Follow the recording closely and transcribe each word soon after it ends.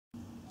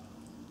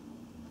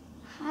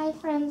Hi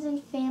friends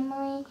and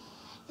family,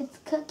 it's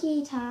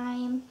cookie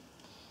time.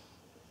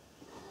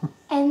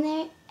 and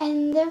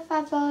they're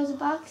 $5 a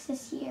box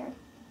this year.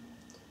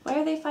 Why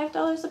are they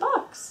 $5 a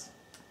box?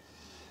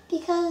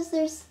 Because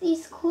there's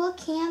these cool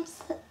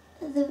camps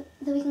that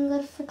we can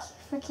go to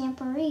for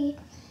Camporee,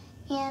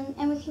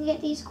 and we can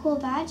get these cool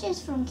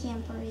badges from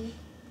Camporee.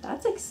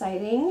 That's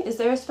exciting. Is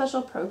there a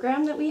special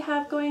program that we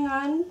have going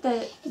on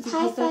that It's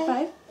High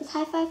Five. It's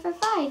High Five for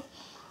 5.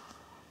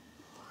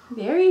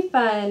 Very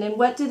fun. And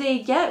what do they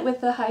get with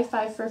the High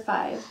Five for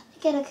 5?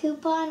 They get a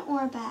coupon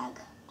or a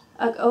bag.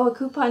 A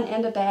coupon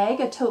and a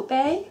bag, a tote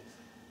bag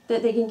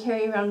that they can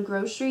carry around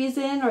groceries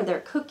in or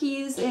their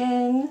cookies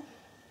in,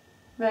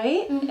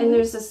 right? Mm-hmm. And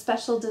there's a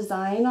special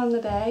design on the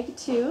bag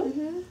too.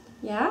 Mm-hmm.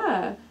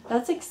 Yeah,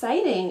 that's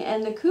exciting.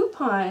 And the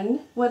coupon,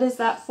 what is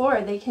that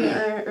for? They can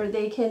earn or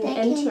they can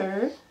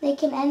enter. They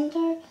can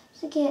enter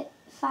to get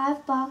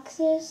 5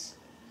 boxes.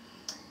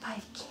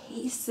 5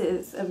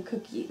 cases of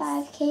cookies.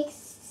 5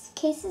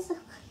 cases of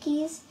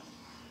cookies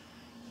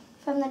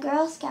from the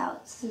Girl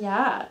Scouts.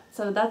 Yeah,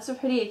 so that's a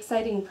pretty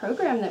exciting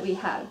program that we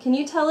have. Can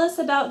you tell us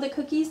about the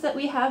cookies that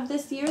we have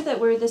this year that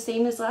were the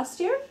same as last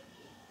year?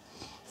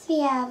 So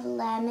we have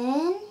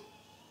lemon,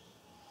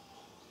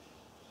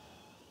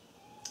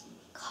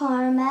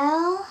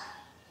 caramel,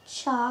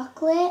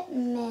 chocolate,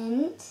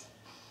 mint,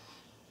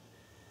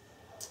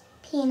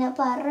 peanut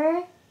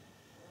butter,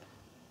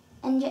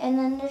 and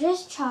then there's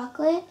just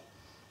chocolate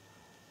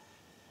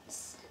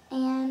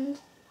and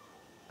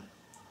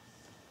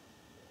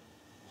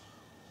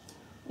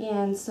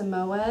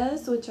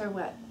Samoas, which are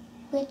what?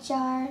 Which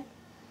are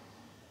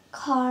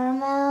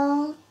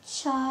caramel,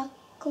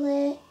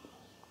 chocolate,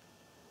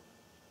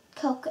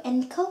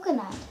 and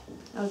coconut.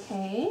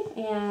 Okay,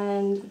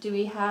 and do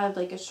we have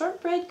like a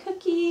shortbread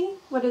cookie?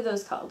 What are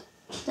those called?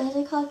 Those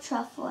are called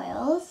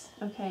trefoils.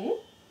 Okay,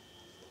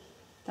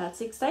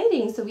 that's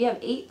exciting. So we have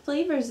 8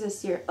 flavors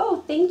this year.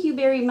 Oh, thank you,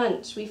 Berry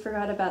Munch. We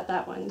forgot about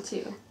that one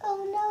too.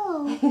 Oh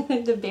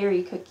no. The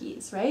berry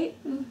cookies, right?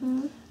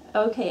 Mm-hmm.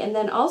 Okay, and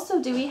then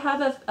also, do we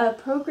have a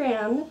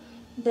program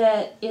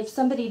that if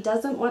somebody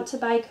doesn't want to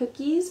buy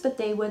cookies but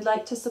they would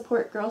like to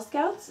support Girl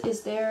Scouts,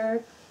 is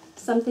there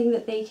something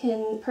that they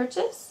can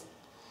purchase?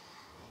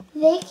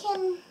 They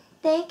can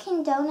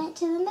donate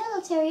to the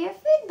military or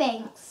food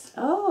banks.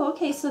 Oh,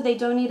 okay, so they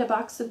donate a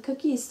box of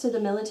cookies to the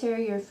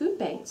military or food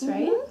banks,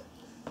 right?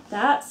 Mm-hmm.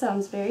 That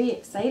sounds very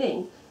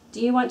exciting.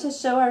 Do you want to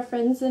show our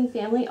friends and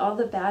family all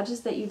the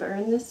badges that you've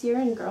earned this year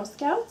in Girl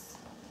Scouts?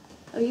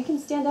 Oh, you can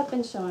stand up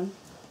and show them.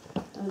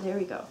 Oh, there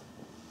we go.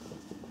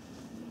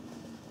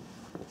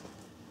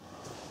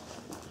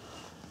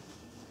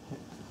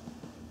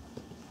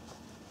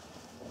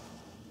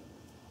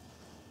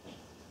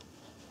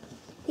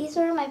 These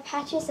are my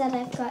patches that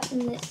I've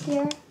gotten this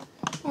year.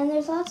 And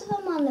there's lots of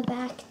them on the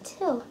back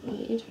too.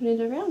 You turn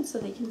it around so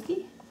they can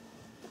see.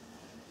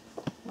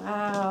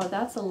 Wow,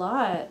 that's a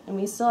lot. And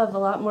we still have a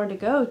lot more to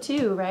go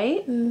too,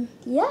 right?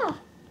 Yeah.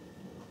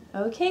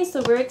 Okay,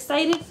 so we're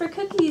excited for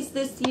cookies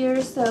this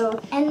year, so...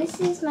 And this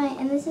is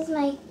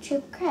my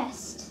troop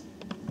crest.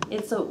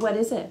 What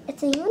is it?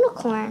 It's a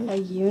unicorn. A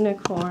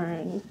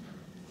unicorn.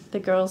 The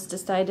girls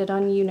decided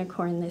on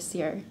unicorn this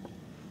year.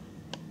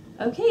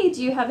 Okay,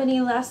 do you have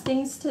any last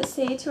things to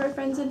say to our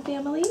friends and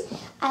family?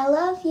 I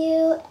love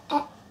you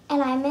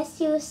and I miss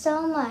you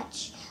so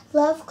much.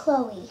 Love,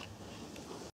 Chloe.